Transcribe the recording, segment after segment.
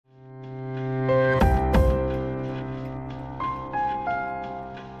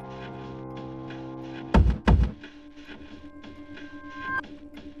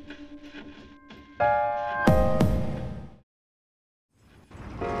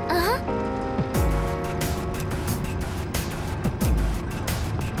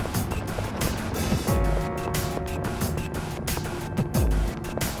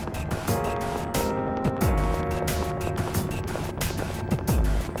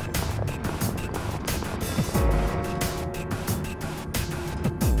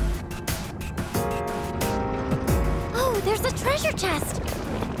treasure chest!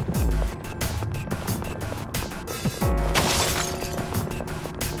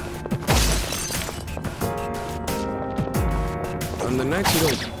 On the nights you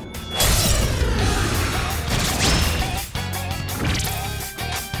don't...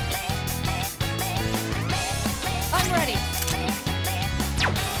 I'm ready.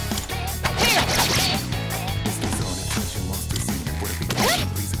 Here!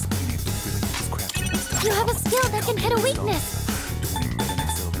 You have a skill that can hit a weakness!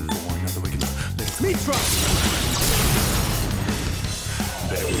 Me try!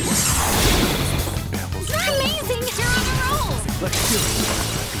 Amazing! You're on a roll! Let's do it!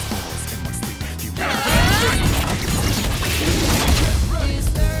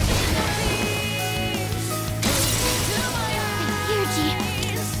 Here, G.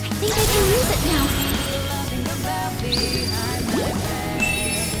 I think I can use it now.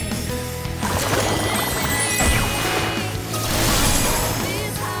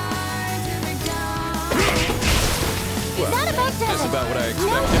 That about does That's it. about what I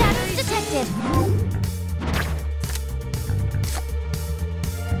No expected. status detected.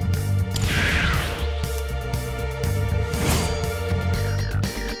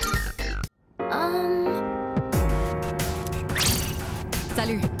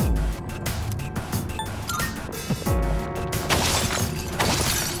 Salut.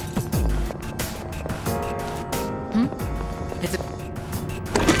 It's a...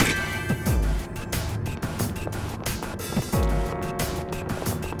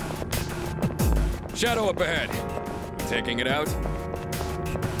 Shadow up ahead. You taking it out?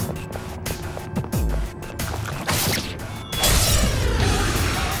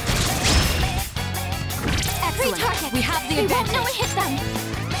 Excellent. Target. We have the They won't advantage. know it hit them.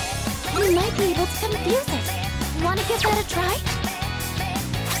 We might be able to confuse it. Want to give that a try?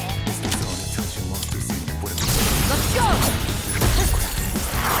 Let's go!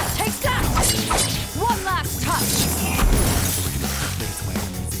 Take that! One last touch!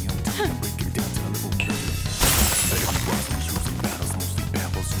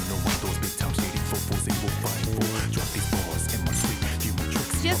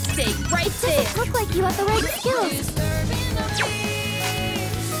 Just stay right there! Doesn't look like you have the right skills.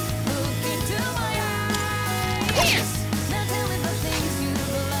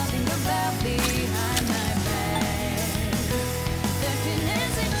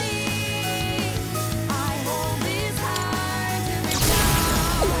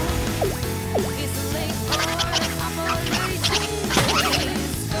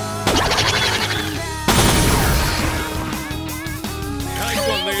 Nice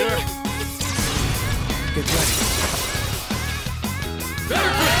one, leader! Get ready.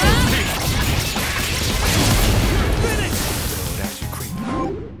 Better grip those teeth! Finish! That's your creep.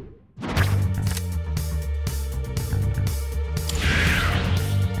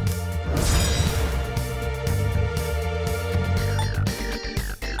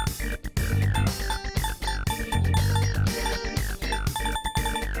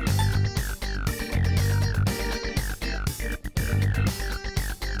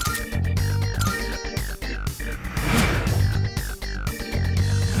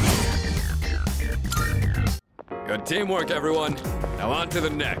 Good teamwork, everyone. Now on to the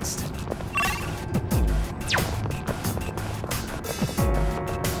next.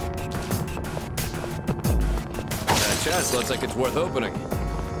 That chest looks like it's worth opening.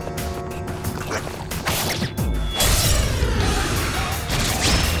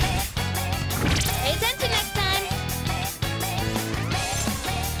 Pay attention next time.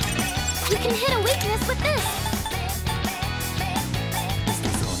 You can hit a weakness with this.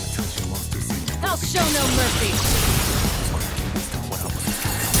 I'll show no mercy!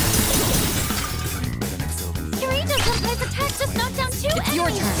 Kirito sometimes attacks just knock down two It's your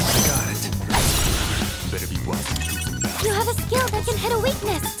enemies. turn! Got it. Better be wise. You have a skill that can hit a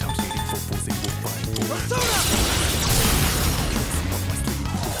weakness.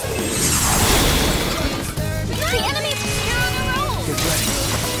 The enemy! You're on a roll! Get ready.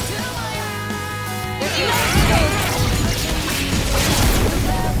 There's no scope!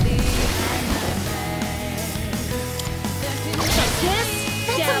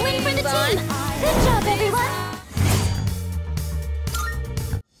 That's a win for the team! Good job, everyone!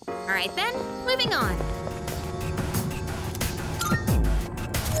 Alright then, moving on.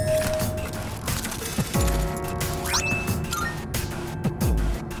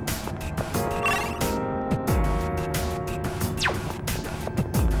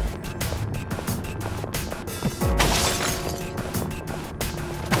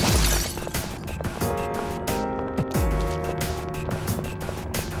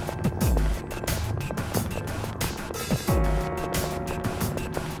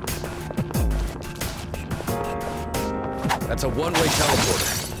 That's a one-way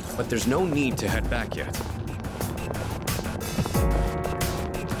teleporter, but there's no need to head back yet.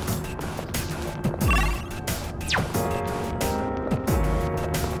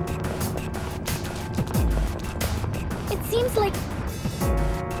 It seems like...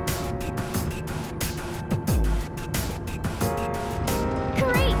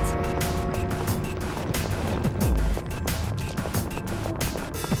 Great!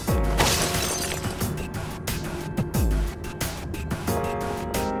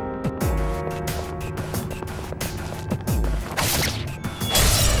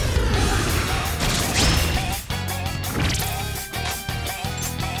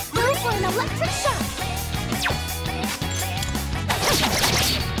 Go for an electric shock!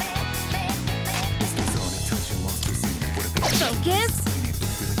 Focus!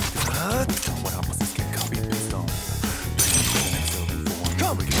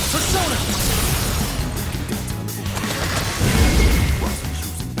 Come! Persona!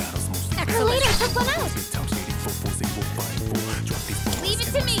 The leader took one out! Leave it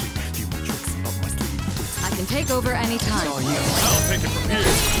to me! I can take over anytime. I'll take it from here.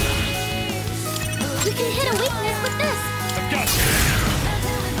 You can hit a weakness with this! I've got you!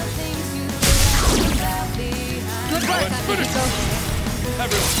 Good work, Let's finish.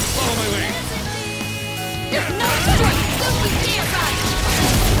 Everyone, follow my lead! There's no choice! Don't be nearby!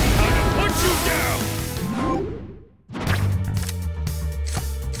 I'll put you down!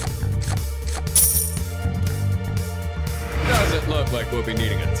 Doesn't look like we'll be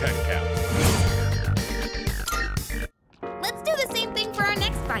needing a 10 count. Let's do the same thing for our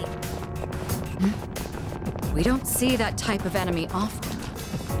next fight. We don't see that type of enemy often.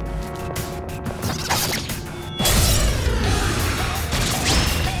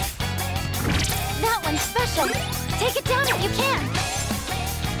 That one's special. Take it down if you can.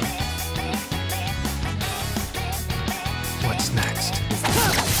 What's next?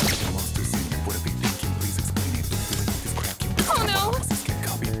 Oh no!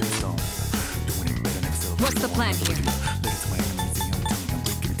 What's the plan here?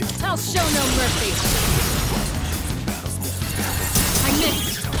 I'll show no mercy! I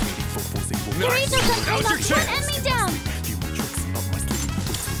missed! Nice. Now's your chance! End me down!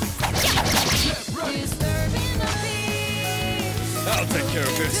 I'll take care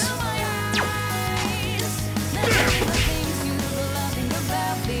of this.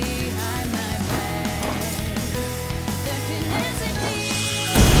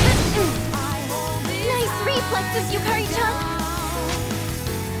 Nice reflexes, Yukari-chan!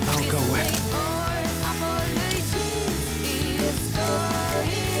 I'll go with.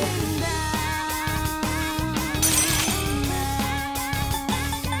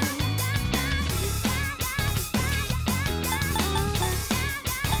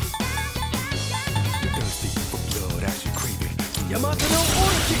 Yamato no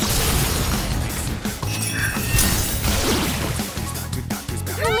Oriki!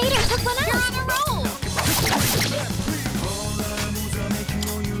 Her leader took one out! You're on a roll!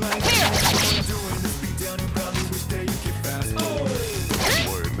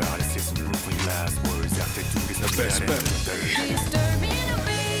 The best bet.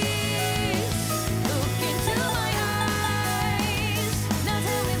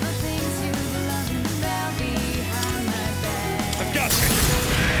 I've got you!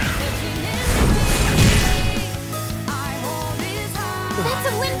 That's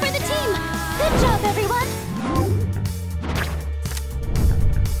a win for the team! Good job, everyone!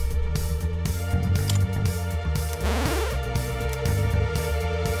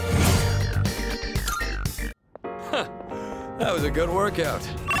 That was a good workout.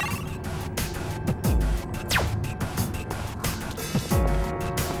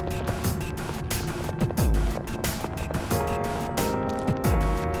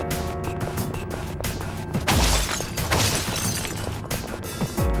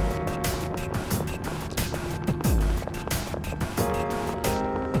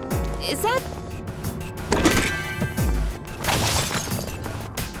 Is that...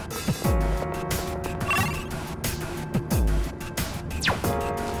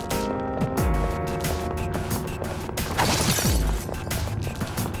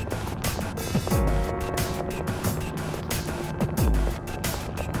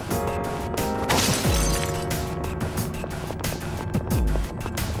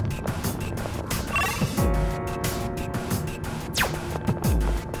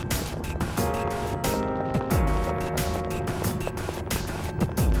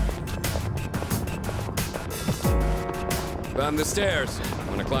 Found the stairs.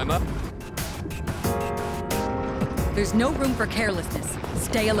 Wanna climb up? There's no room for carelessness.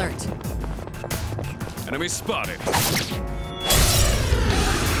 Stay alert. Enemy spotted.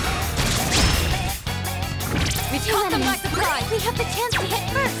 two caught them by enemies. surprise. We have the chance to hit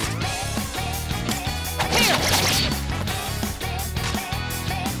first. Here!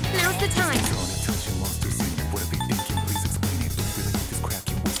 Now's the time.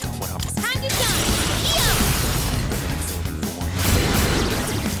 Time to shine!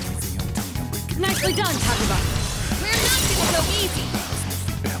 Nicely done, Takaba. We're not gonna go easy.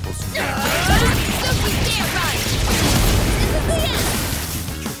 Suki can't ride. This is the end.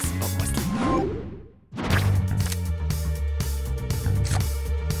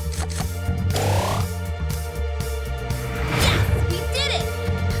 Yes, we did it.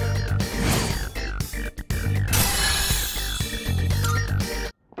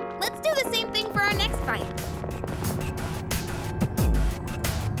 Let's do the same thing for our next fight.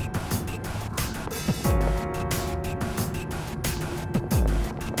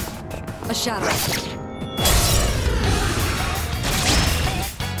 A shadow.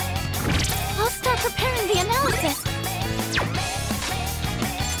 I'll start preparing the analysis.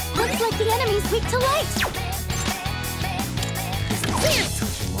 Looks like the enemy's weak to light. Fierce!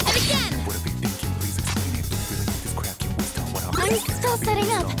 And again! I'm still setting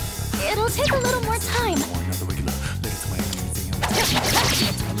up. It'll take a little more time.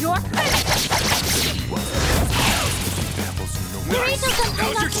 You're finished! Eureka's on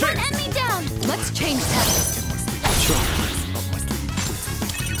high enough to end me down. Let's change tactics.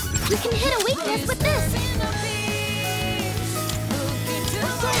 We can hit a weakness with this.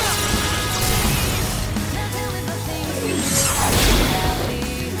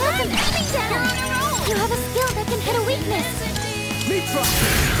 That's an enemy down. You have a skill that can hit a weakness. Excellent.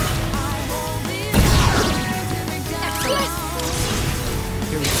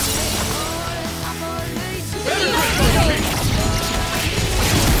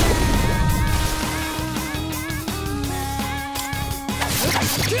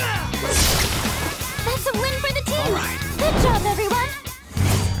 That's a win for the team! Good job, everyone!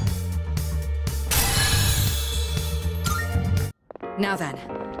 Now then,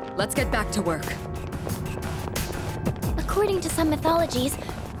 let's get back to work. According to some mythologies,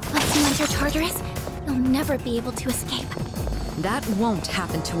 once you enter Tartarus, you'll never be able to escape. That won't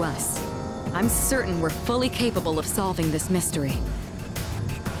happen to us. I'm certain we're fully capable of solving this mystery.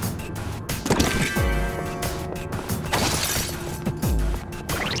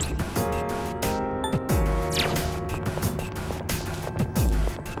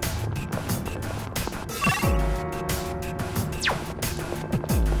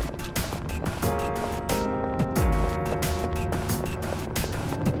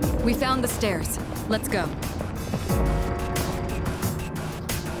 We found the stairs. Let's go.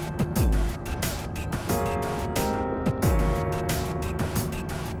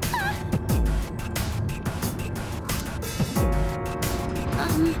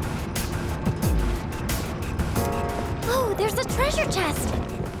 Oh, there's a treasure chest!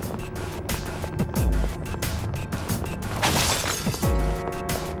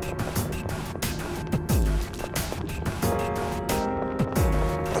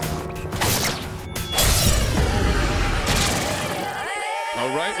 All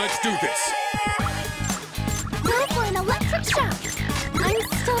right, let's do this. Go for an electric shock! I'm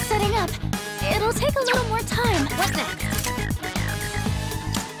still setting up. It'll take a little more time. What's next?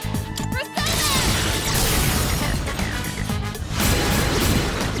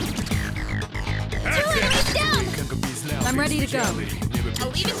 That's it. Down! I'm ready to go. I'll leave it to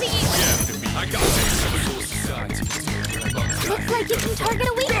you. Yeah, I got this. Looks like you can target a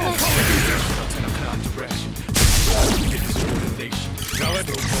weakness. Tell it.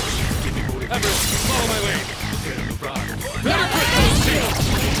 Everett, follow my lead.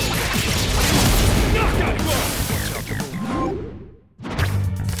 Knockout blow.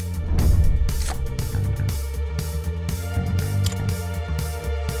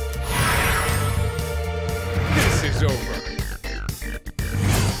 This is over.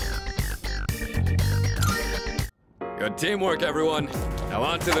 Good teamwork, everyone. Now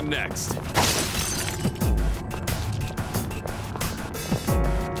on to the next.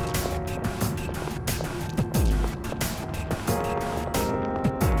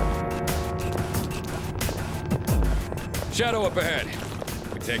 Shadow up ahead.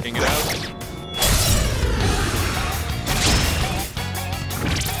 We taking it out?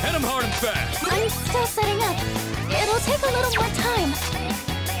 Hit him hard and fast. I'm still setting up. It'll take a little more time.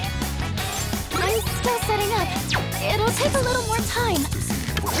 I'm still setting up. It'll take a little more time.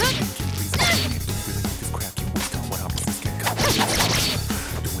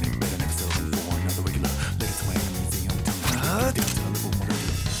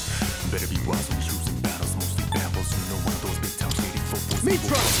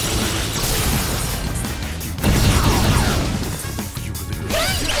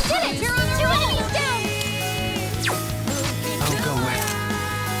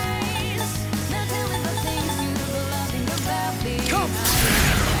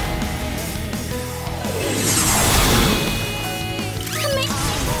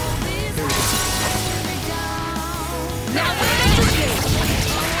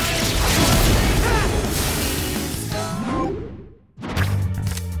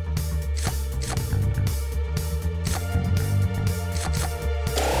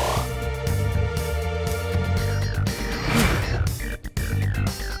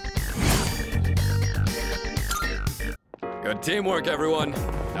 Teamwork, everyone.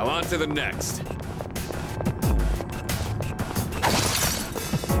 Now on to the next.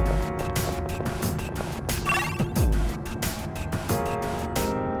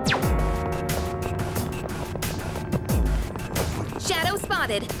 Shadow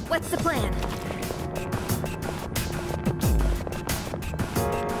spotted. What's the plan?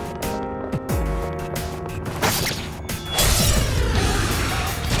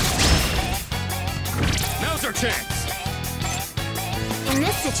 Now's our chance. In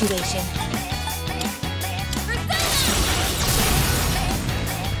this situation,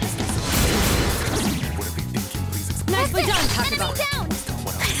 Nicely done, Takuba. down!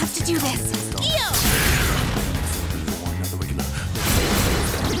 I have to do this.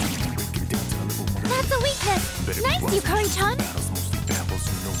 That's a weakness. Nice, Yukari-chan.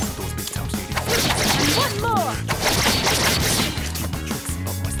 One more.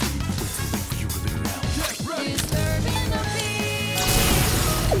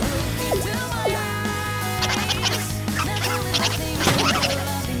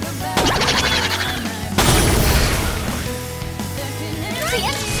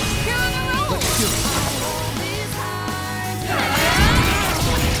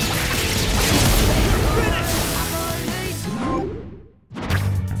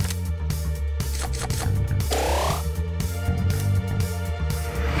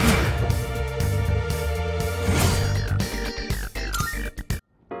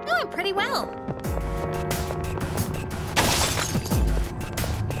 Pretty well.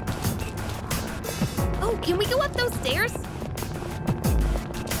 Oh, can we go up those stairs?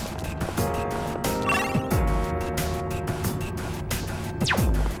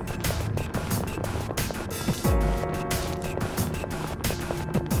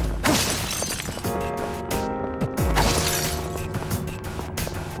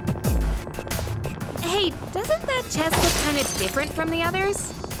 Hey, doesn't that chest look kind of different from the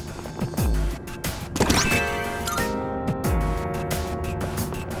others?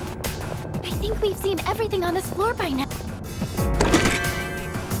 I think we've seen everything on this floor by now.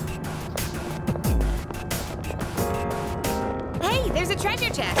 Hey, there's a treasure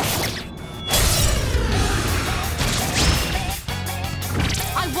chest.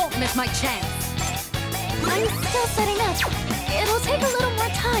 I won't miss my chance. I'm still setting up. It'll take a little more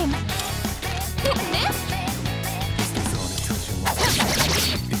time.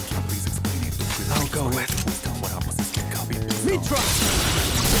 I'll go with. Mitra!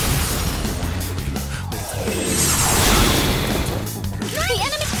 The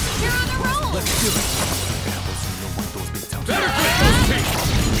enemy! You're on a roll! Let's do it. Better get those teeth!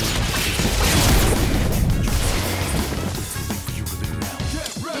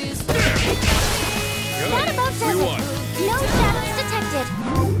 That Good. about We does won. it. No shadows detected.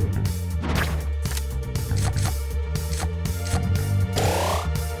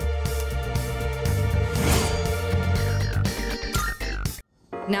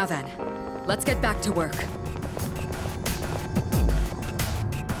 Now then, let's get back to work.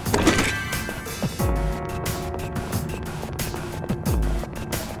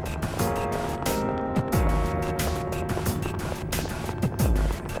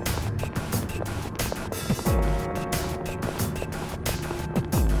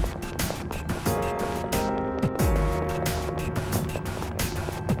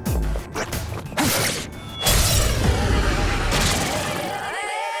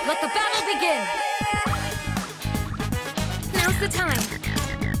 Let the battle begin! Now's the time.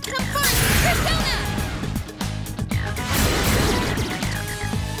 Come on, Persona!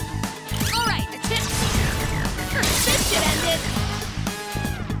 All right, a tip. This should end it.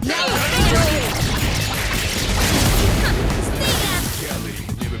 Now victory! See ya. Kelly,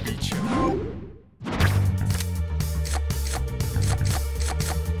 never beat you.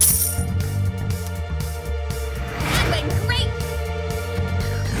 That went great.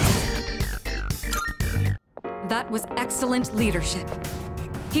 That was excellent leadership.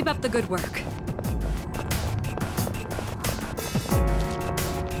 Keep up the good work.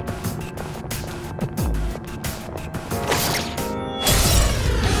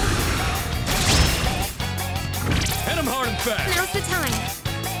 Hit him hard and fast. Now's the time.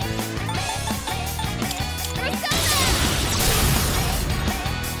 Persona!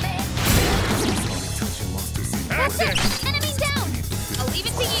 That's it. Enemy down. I'll leave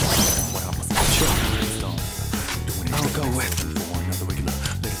it to you. Sure. I'll go with.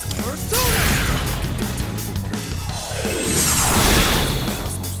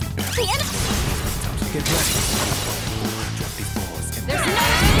 The enemy! Get ready. There's no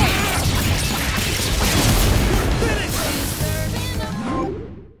escape.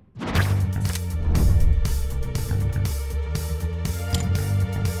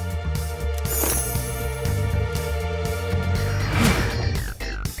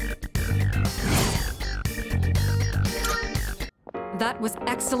 That was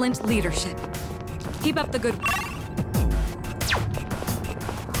excellent leadership. Keep up the good work.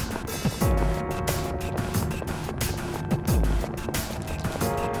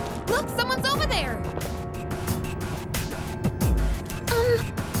 Look, someone's over there!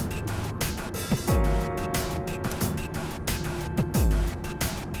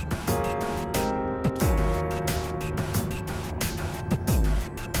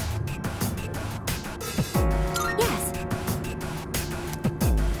 Yes.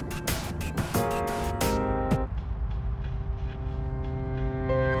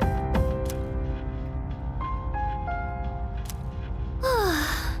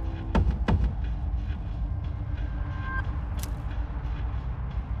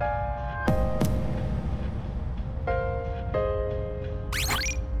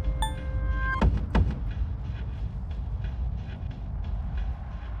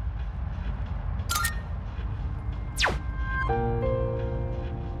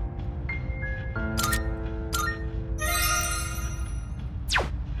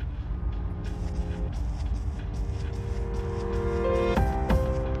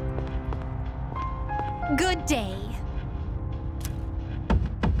 Good day.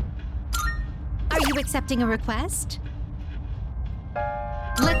 Are you accepting a request?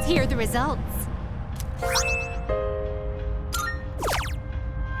 Let's hear the results.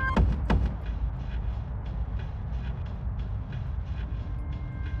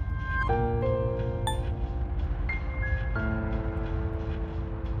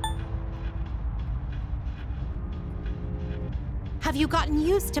 Have you gotten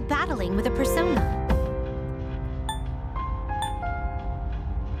used to battling with a persona?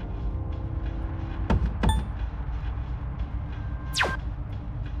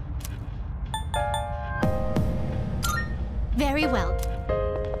 Very well.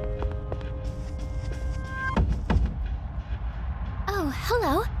 Oh,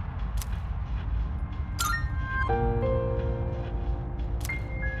 hello.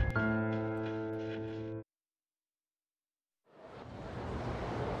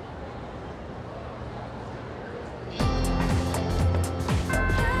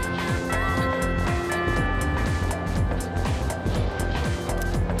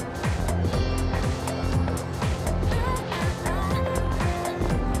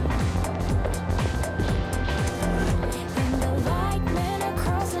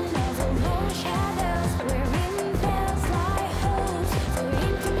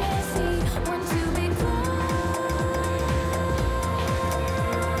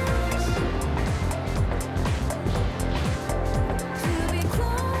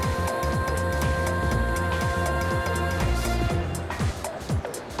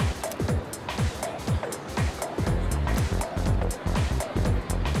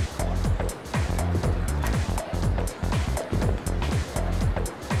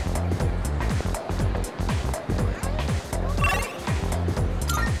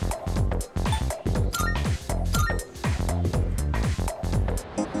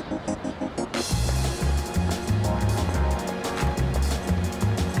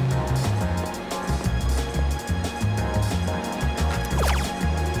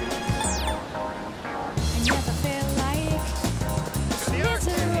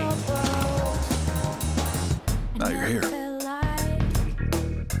 Now you're here.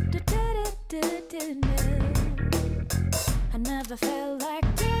 I never felt like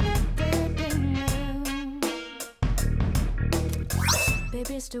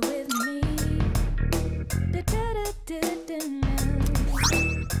baby, stay with me.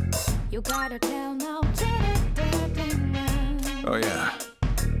 You gotta tell now. Oh, yeah.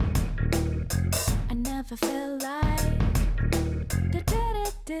 I never felt like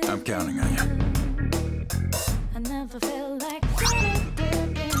I'm counting on you. I never felt like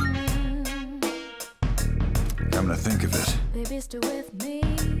Come to think of it, baby, stay with me.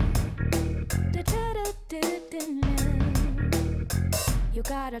 You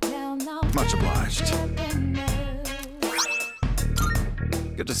gotta tell now. much obliged.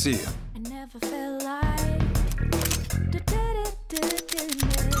 Good to see you. I never felt like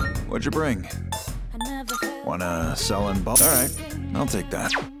What'd you bring? I never felt Wanna sell in bulk? All right, I'll take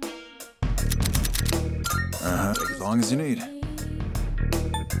that. Take as long as you need.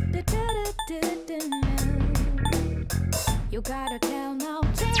 You gotta tell now.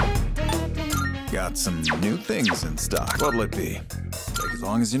 Got some new things in stock. What'll it be? Take as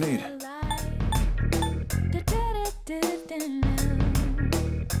long as you need.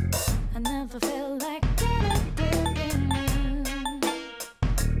 I never felt like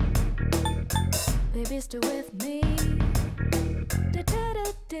baby, stay with me.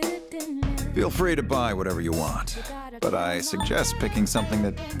 Feel free to buy whatever you want, but I suggest picking something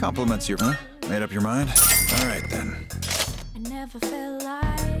that complements your... Huh? Made up your mind? All right, then. I never felt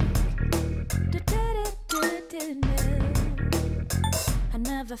like I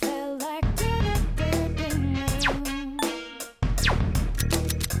never felt like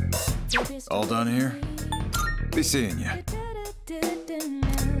All done here? Be seeing you.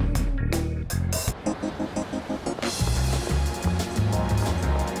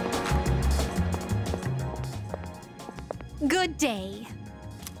 Good day.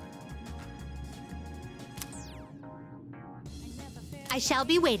 I shall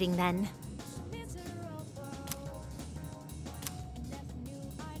be waiting then.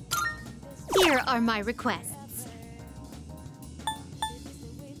 Here are my requests.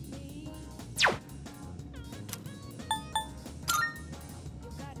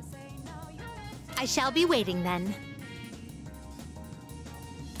 I shall be waiting then.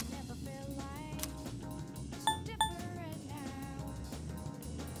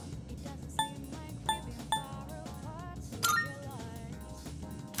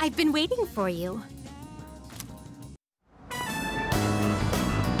 I've been waiting for you.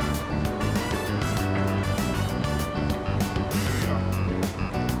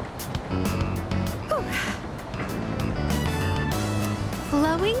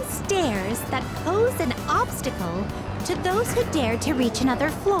 Flowing stairs that pose an obstacle to those who dare to reach another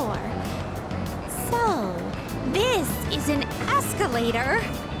floor. So, this is an escalator.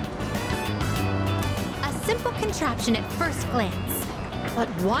 A simple contraption at first glance. But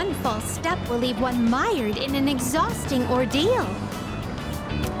one false step will leave one mired in an exhausting ordeal.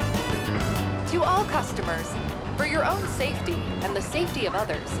 To all customers, for your own safety and the safety of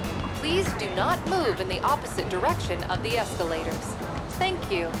others, please do not move in the opposite direction of the escalators.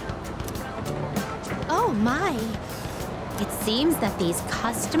 Thank you. Oh my. It seems that these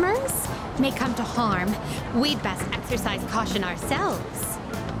customers may come to harm. We'd best exercise caution ourselves.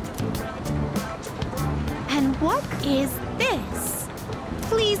 And what is this?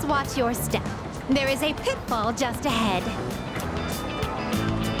 Please watch your step. There is a pitfall just ahead.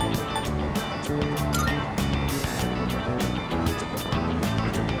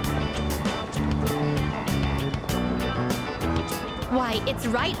 Why, it's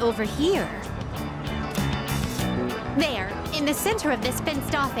right over here. There, in the center of this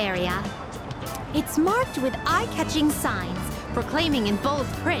fenced-off area. It's marked with eye-catching signs proclaiming in bold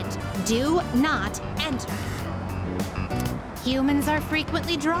print, "Do not enter." Humans are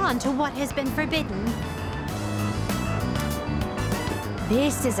frequently drawn to what has been forbidden.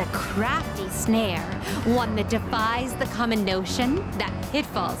 This is a crafty snare, one that defies the common notion that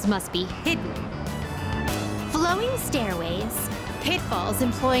pitfalls must be hidden. Flowing stairways, pitfalls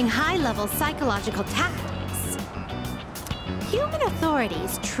employing high-level psychological tactics. Human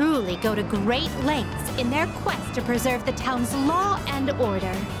authorities truly go to great lengths in their quest to preserve the town's law and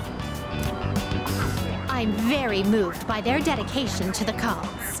order. I'm very moved by their dedication to the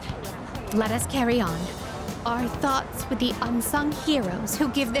cause. Let us carry on. Our thoughts with the unsung heroes who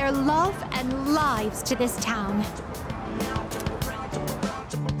give their love and lives to this town.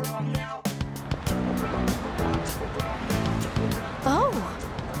 Oh!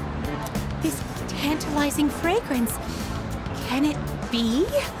 This tantalizing fragrance. Can it be?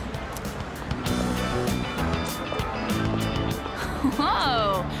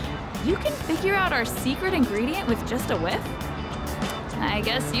 Whoa! You can figure out our secret ingredient with just a whiff? I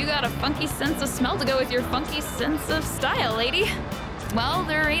guess you got a funky sense of smell to go with your funky sense of style, lady. Well,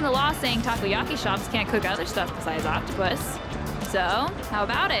 there ain't a law saying takoyaki shops can't cook other stuff besides octopus. So, how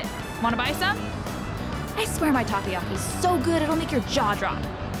about it? Wanna buy some? I swear my takoyaki's so good it'll make your jaw drop.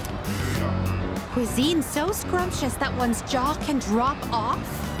 Cuisine so scrumptious that one's jaw can drop off?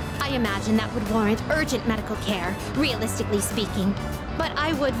 I imagine that would warrant urgent medical care, realistically speaking. But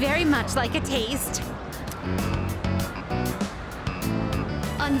I would very much like a taste.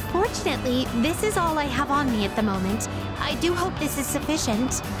 Unfortunately, this is all I have on me at the moment. I do hope this is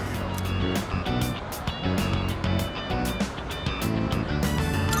sufficient.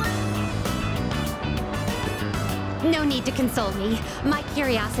 No need to console me. My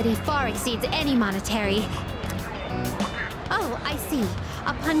curiosity far exceeds any monetary. Oh, I see.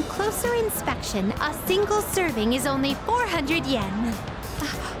 Upon closer inspection, a single serving is only 400 yen.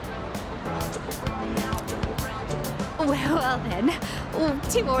 Well then,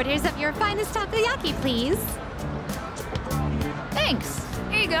 2 orders of your finest takoyaki, please. Thanks.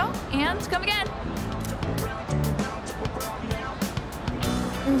 Here you go, and come again.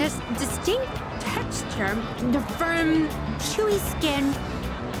 This distinct texture, the firm, chewy skin,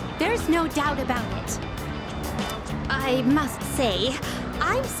 there's no doubt about it. I must say,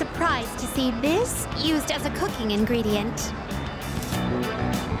 I'm surprised to see this used as a cooking ingredient.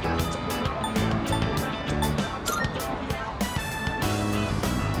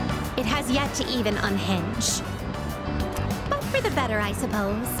 It has yet to even unhinge. But for the better, I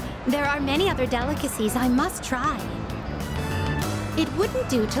suppose. There are many other delicacies I must try. It wouldn't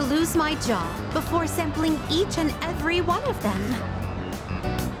do to lose my jaw before sampling each and every one of them.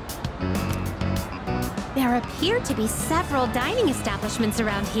 There appear to be several dining establishments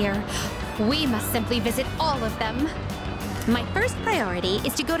around here. We must simply visit all of them. My first priority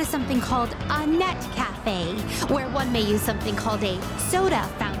is to go to something called a net cafe, where one may use something called a soda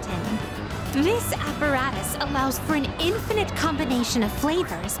fountain. This apparatus allows for an infinite combination of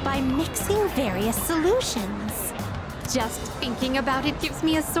flavors by mixing various solutions. Just thinking about it gives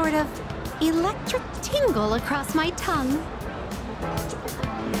me a sort of electric tingle across my tongue.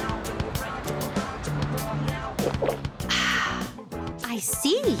 I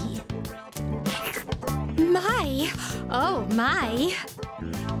see. My. Oh, my.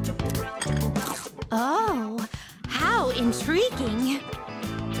 Oh, how intriguing.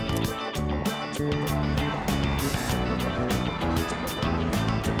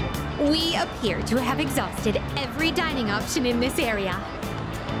 We appear to have exhausted every dining option in this area.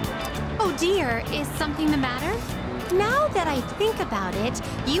 Oh dear, is something the matter? Now that I think about it,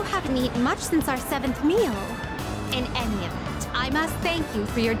 you haven't eaten much since our 7th meal. In any event, I must thank you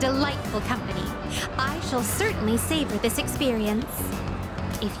for your delightful company. I shall certainly savor this experience.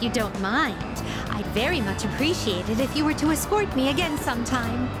 If you don't mind, I'd very much appreciate it if you were to escort me again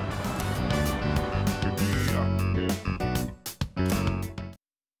sometime.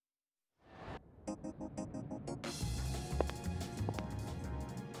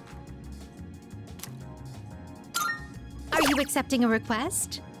 Are you accepting a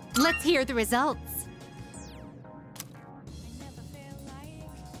request? Let's hear the results.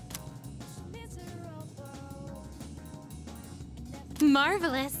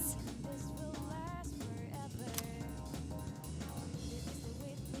 Marvelous.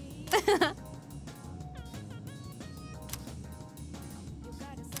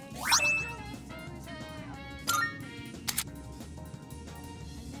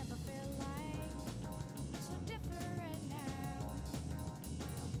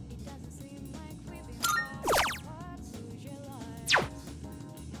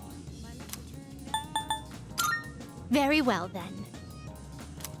 Very well, then.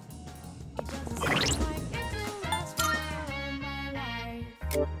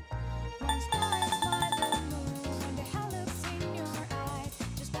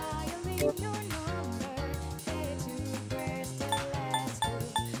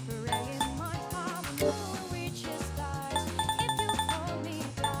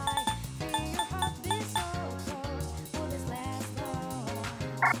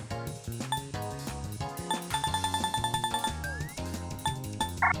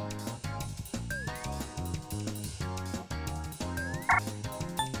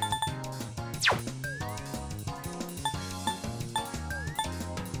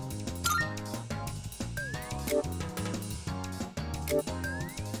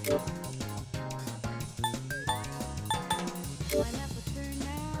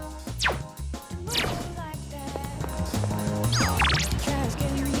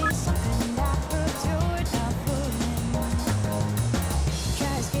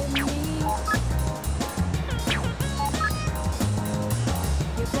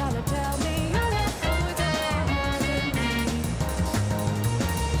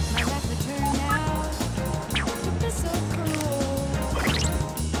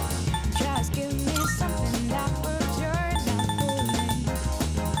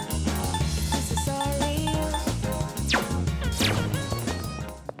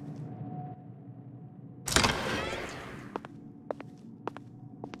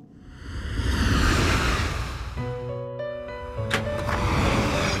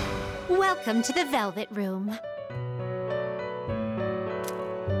 Welcome to the Velvet Room.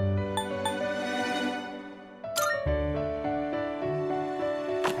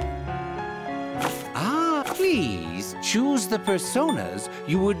 Please choose the personas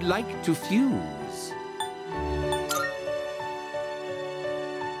you would like to fuse.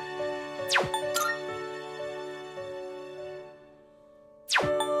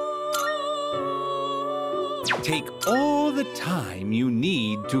 Take all the time you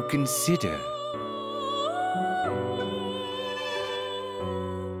need to consider.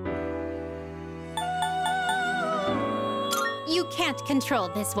 You can't control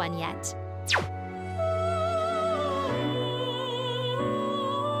this one yet.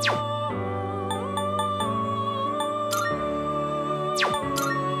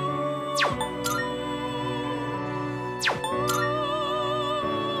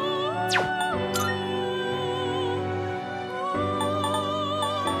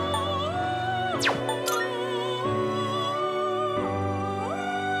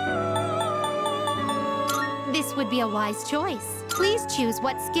 This would be a wise choice. Please choose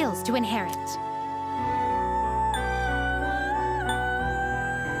what skills to inherit.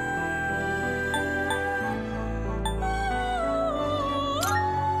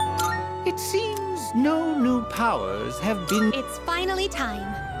 It seems no new powers have been... It's finally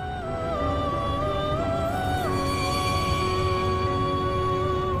time.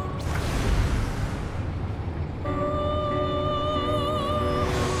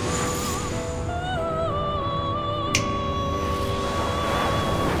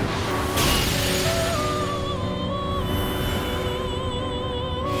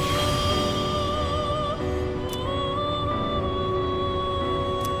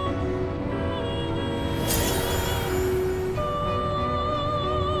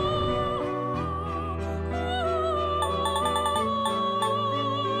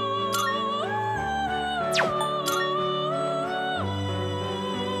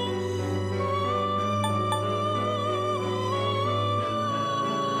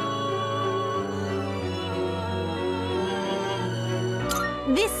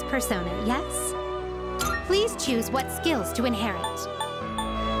 This persona, yes? Please choose what skills to inherit.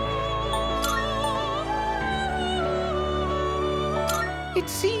 It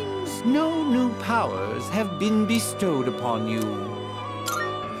seems no new powers have been bestowed upon you.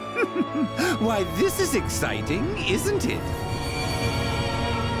 Why, this is exciting, isn't it?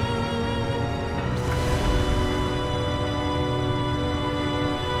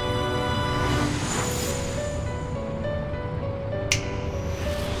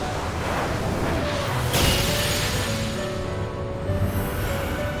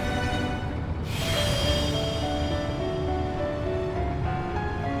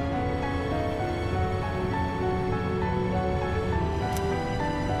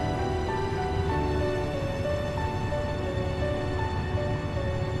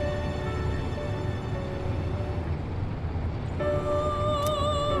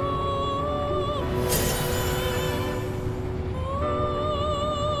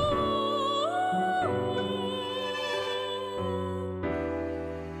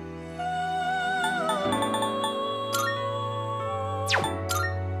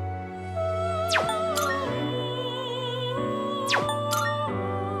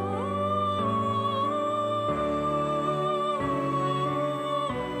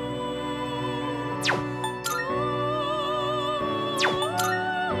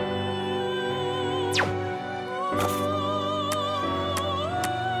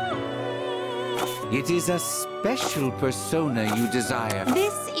 It is a special persona you desire.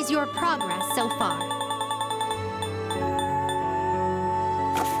 This is your progress so far.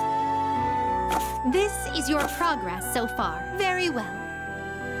 This is your progress so far. Very well.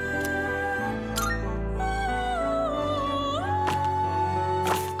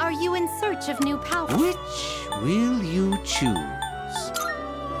 Are you in search of new power? Which will you choose?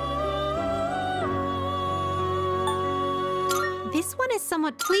 This one is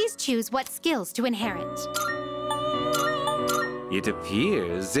somewhat... Please choose what skills to inherit. It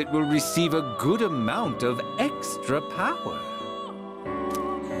appears it will receive a good amount of extra power.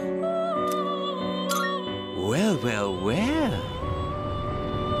 Well, well, well.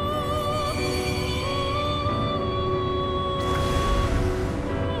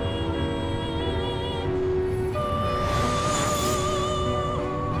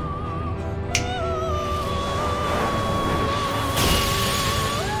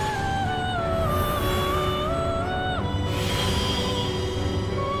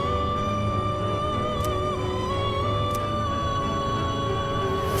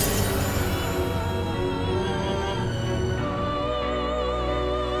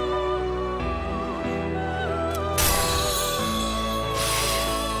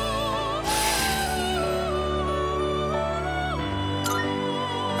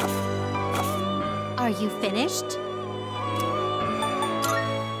 Are you finished?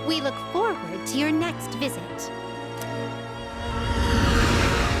 We look forward to your next visit.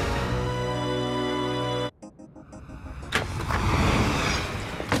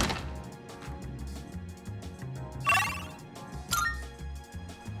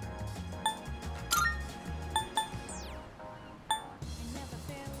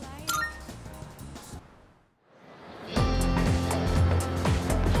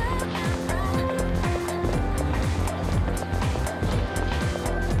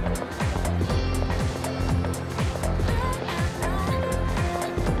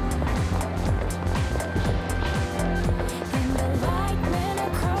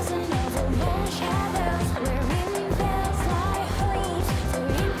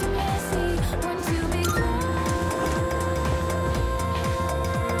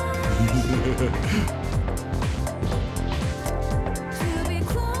 be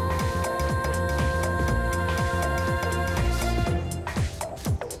close.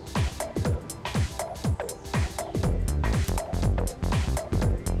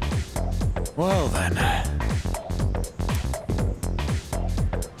 Well then.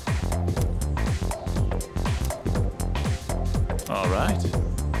 All right.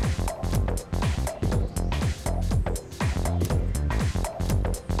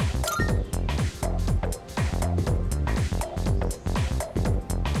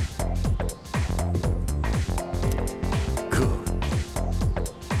 Cool.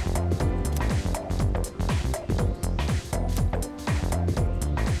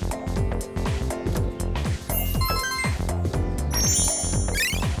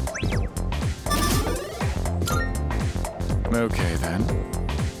 Okay then.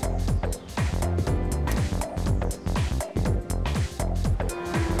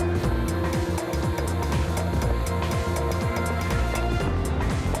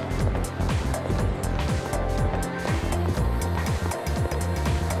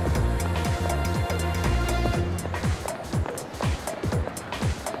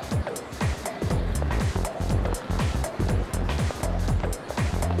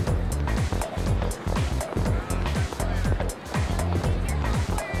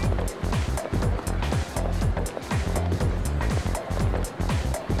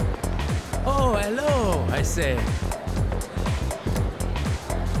 Oh, hello, I say.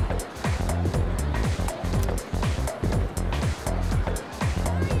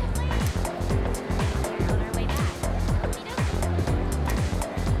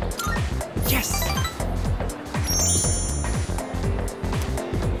 Yes!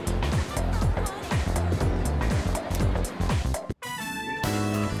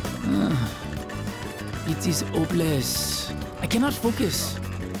 It is hopeless. I cannot focus.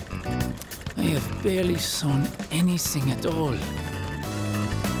 I have barely sewn anything at all.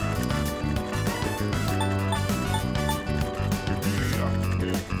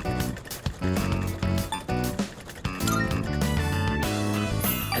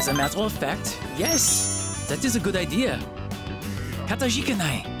 As a matter of fact, yes, that is a good idea.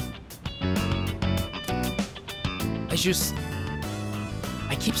 Katajikanai.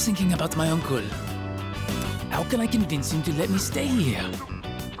 I keep thinking about my uncle. How can I convince him to let me stay here?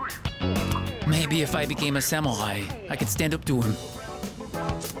 Maybe if I became a samurai, I could stand up to him.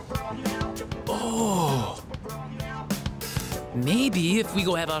 Oh! Maybe if we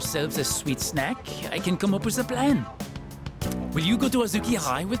go have ourselves a sweet snack, I can come up with a plan. Will you go to Azuki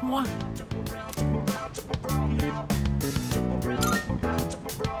High with moi?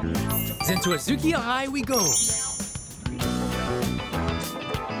 Then to Azuki High we go.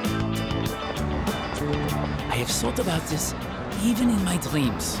 I have thought about this even in my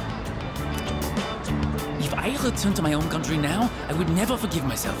dreams. If I return to my own country now, I would never forgive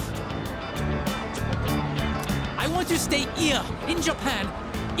myself. I want to stay here, in Japan,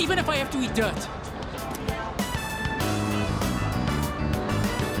 even if I have to eat dirt.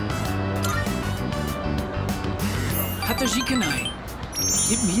 Katajikanai.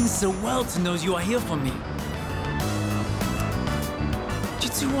 It means the world knows you are here for me.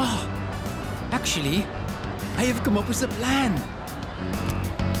 Jitsuwa. Actually, I have come up with a plan.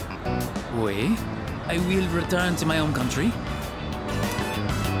 Wait. I will return to my own country.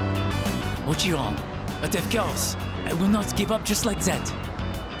 Ochiron, but of course, I will not give up just like that.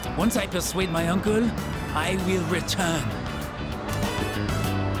 Once I persuade my uncle, I will return.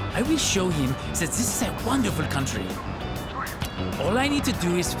 I will show him that this is a wonderful country. All I need to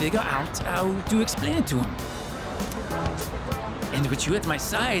do is figure out how to explain it to him. And with you at my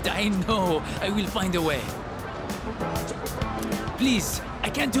side, I know I will find a way. Please, I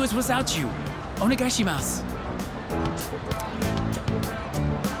can't do it without you. Onegaishimasu.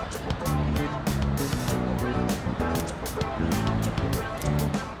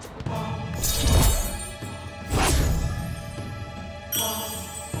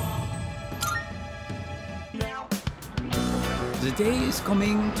 The day is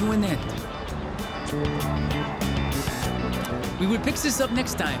coming to an end. We will pick this up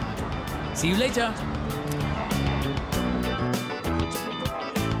next time. See you later.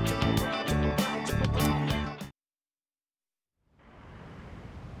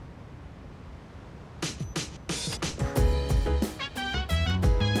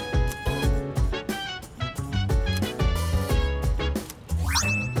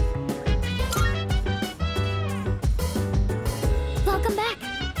 Welcome back.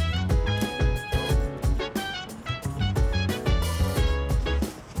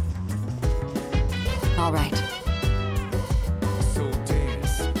 All right. So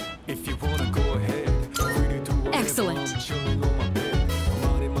Diaz, if you wanna go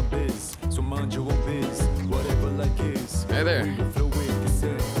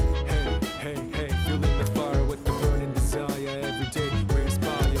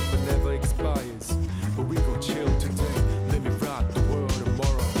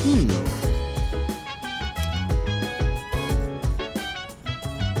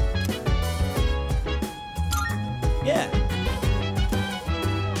Yeah.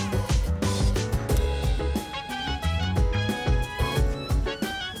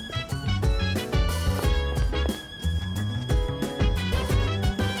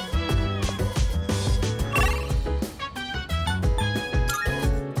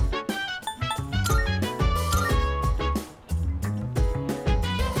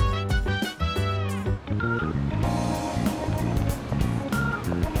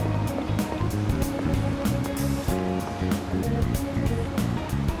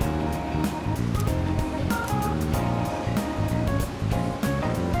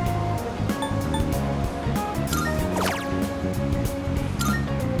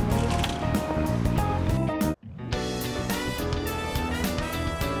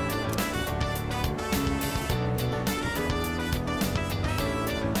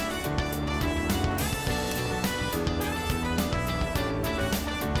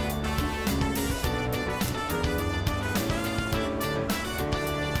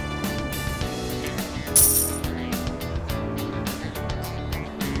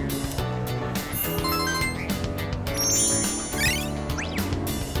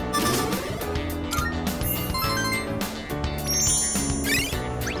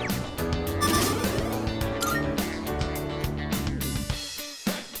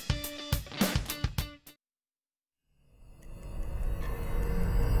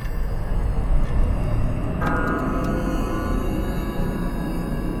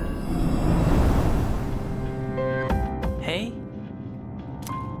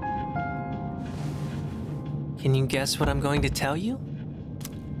 Can you guess what I'm going to tell you?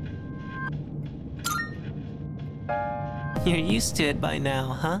 You're used to it by now,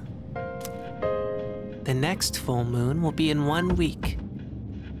 huh? The next full moon will be in 1 week.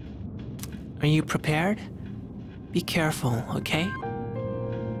 Are you prepared? Be careful, okay?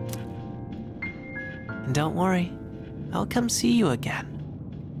 And don't worry, I'll come see you again.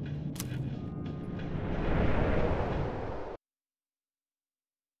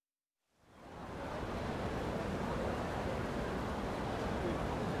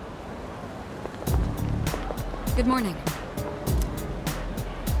 Good morning.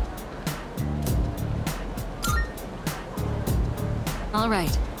 All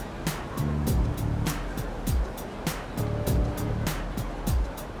right.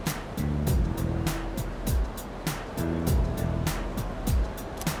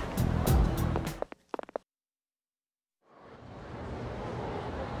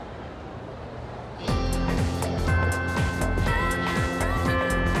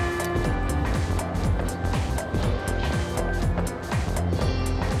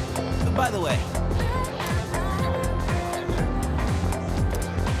 By the way,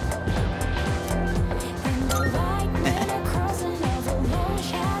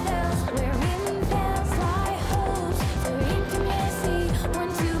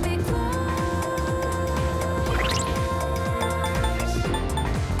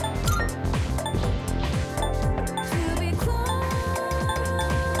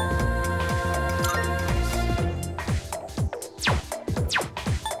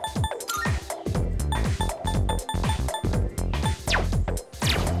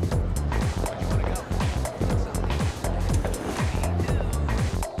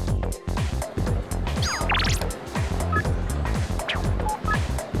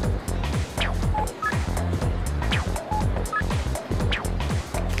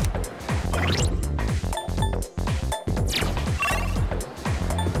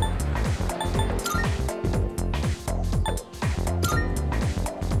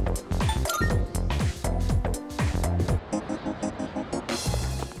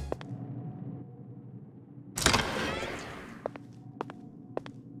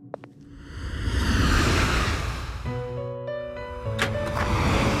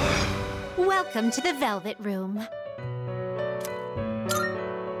 Welcome to the Velvet Room.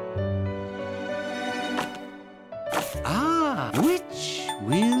 Ah, which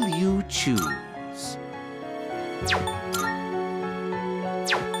will you choose?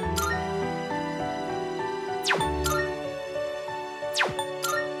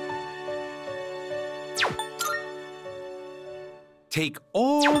 Take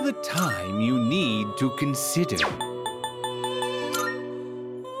all the time you need to consider.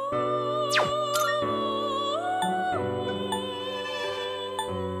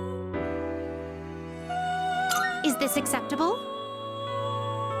 Is this acceptable?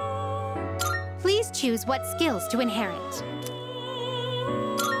 Please choose what skills to inherit.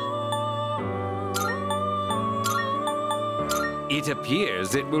 It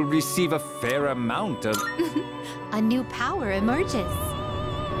appears it will receive a fair amount of... A new power emerges.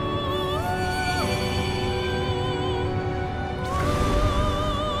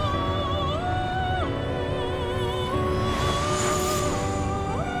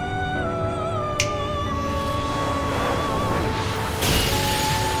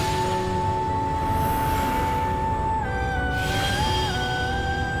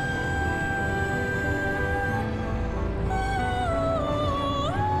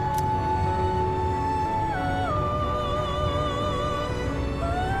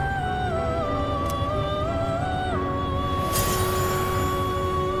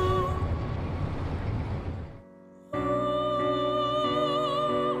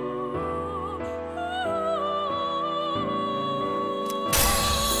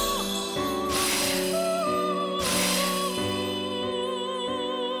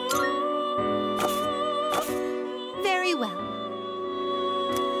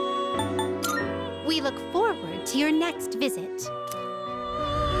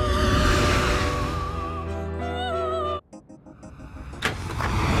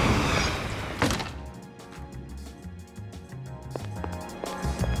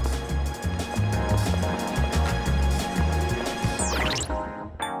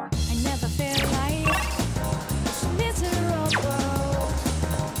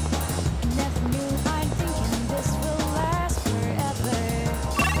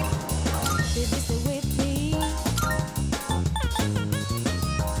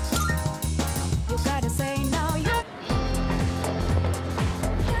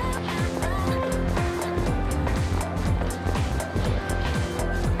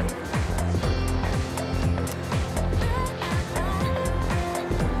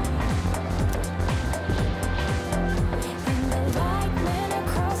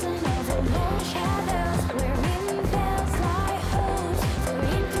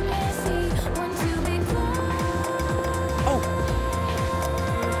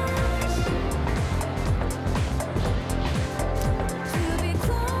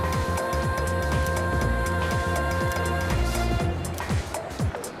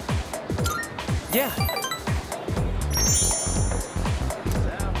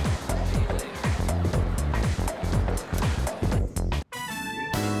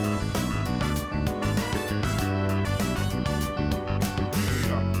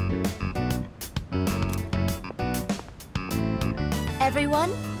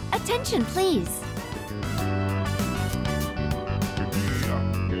 everyone. Attention, please.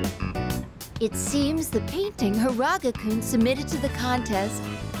 It seems the painting Hiraga-kun submitted to the contest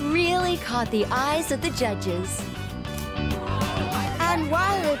really caught the eyes of the judges. And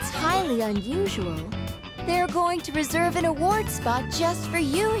while it's highly unusual, they're going to reserve an award spot just for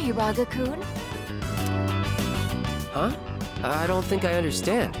you, Hiraga-kun. Huh? I don't think I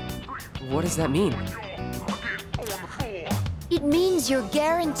understand. What does that mean? It means you're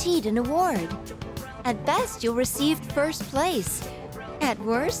guaranteed an award. At best, you'll receive first place. At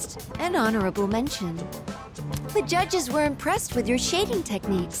worst, an honorable mention. The judges were impressed with your shading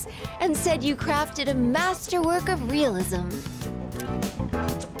techniques and said you crafted a masterwork of realism.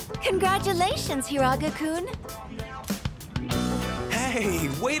 Congratulations, Hiraga-kun! Hey,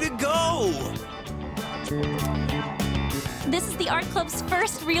 way to go! This is the art club's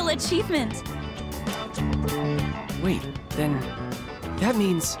first real achievement. Wait, then that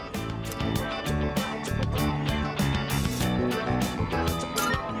means...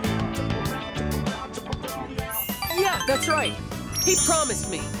 Yeah, that's right. He promised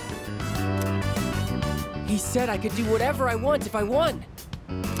me. He said I could do whatever I want if I won.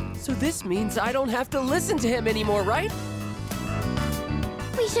 So this means I don't have to listen to him anymore, right?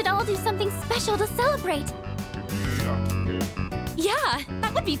 We should all do something special to celebrate. Yeah,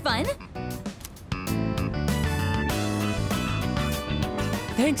 that would be fun.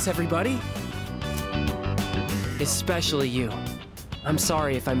 Thanks, everybody. Especially you. I'm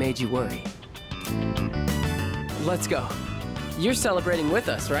sorry if I made you worry. Let's go. You're celebrating with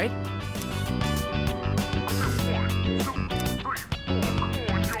us, right?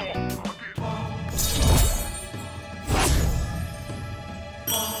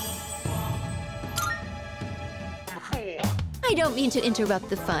 I don't mean to interrupt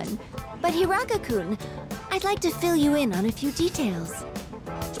the fun, but Hiraga-kun, I'd like to fill you in on a few details.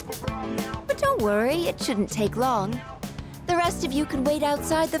 But don't worry, it shouldn't take long. The rest of you can wait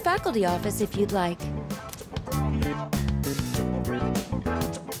outside the faculty office if you'd like.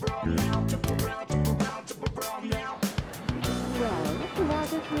 Well,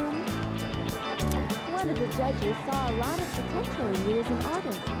 Hiraga-kun, one of the judges saw a lot of potential in you as an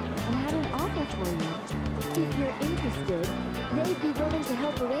artist and had an offer for you. If you're interested, they'd be willing to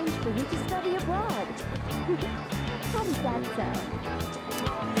help arrange for you to study abroad. How does that sound?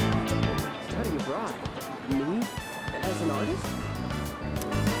 Study abroad? Me? As an artist?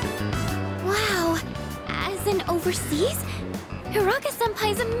 Wow! As in overseas?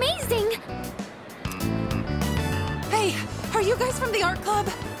 Hiraga-senpai's amazing! Hey, are you guys from the art club?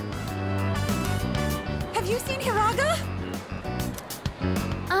 Have you seen Hiraga?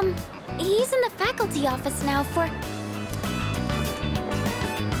 He's in the faculty office now for...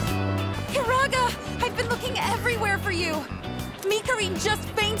 Hiraga! I've been looking everywhere for you! Mikarin just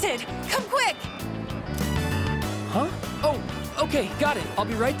fainted! Come quick! Huh? Oh, okay, got it. I'll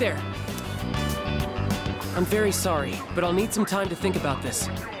be right there. I'm very sorry, but I'll need some time to think about this.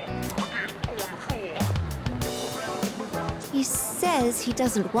 He says he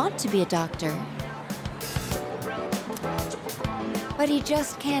doesn't want to be a doctor. But he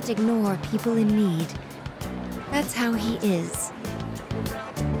just can't ignore people in need. That's how he is.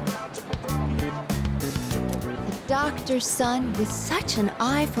 A doctor's son with such an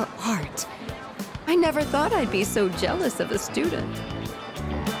eye for art. I never thought I'd be so jealous of a student.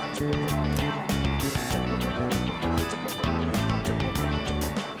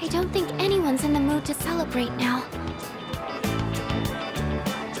 I don't think anyone's in the mood to celebrate now.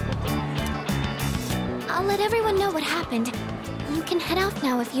 I'll let everyone know what happened. You can head off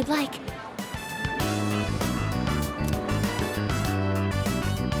now if you'd like.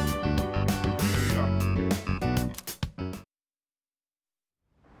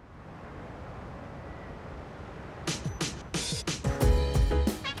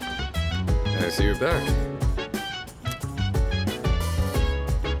 I see you're back.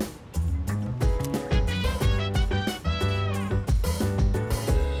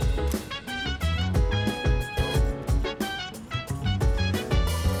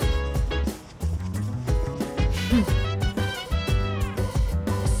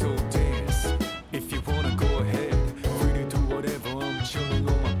 So dance, if you wanna go ahead, free to do whatever. I'm chilling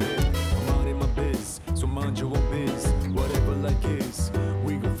on my bed, I'm out in my biz, so mind your own biz. Whatever like is,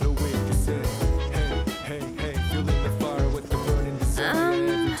 we gon' flow with the set. Hey, hey, hey, feeling the fire with the burning desire.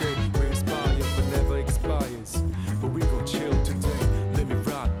 Every day we inspire, but never expires. But we gon' chill today, let me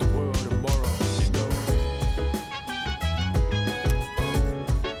rock the world tomorrow, you know.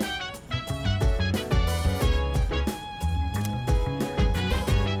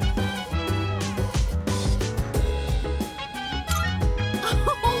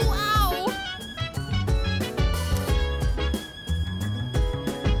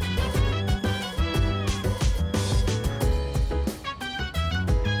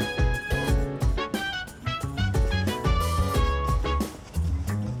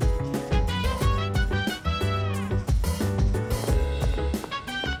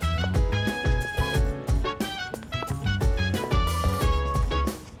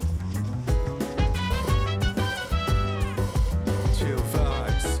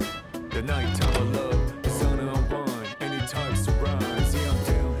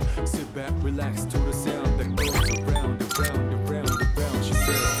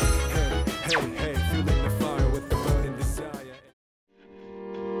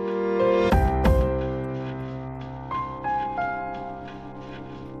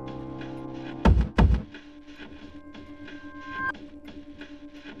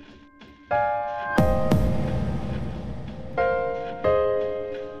 Bye.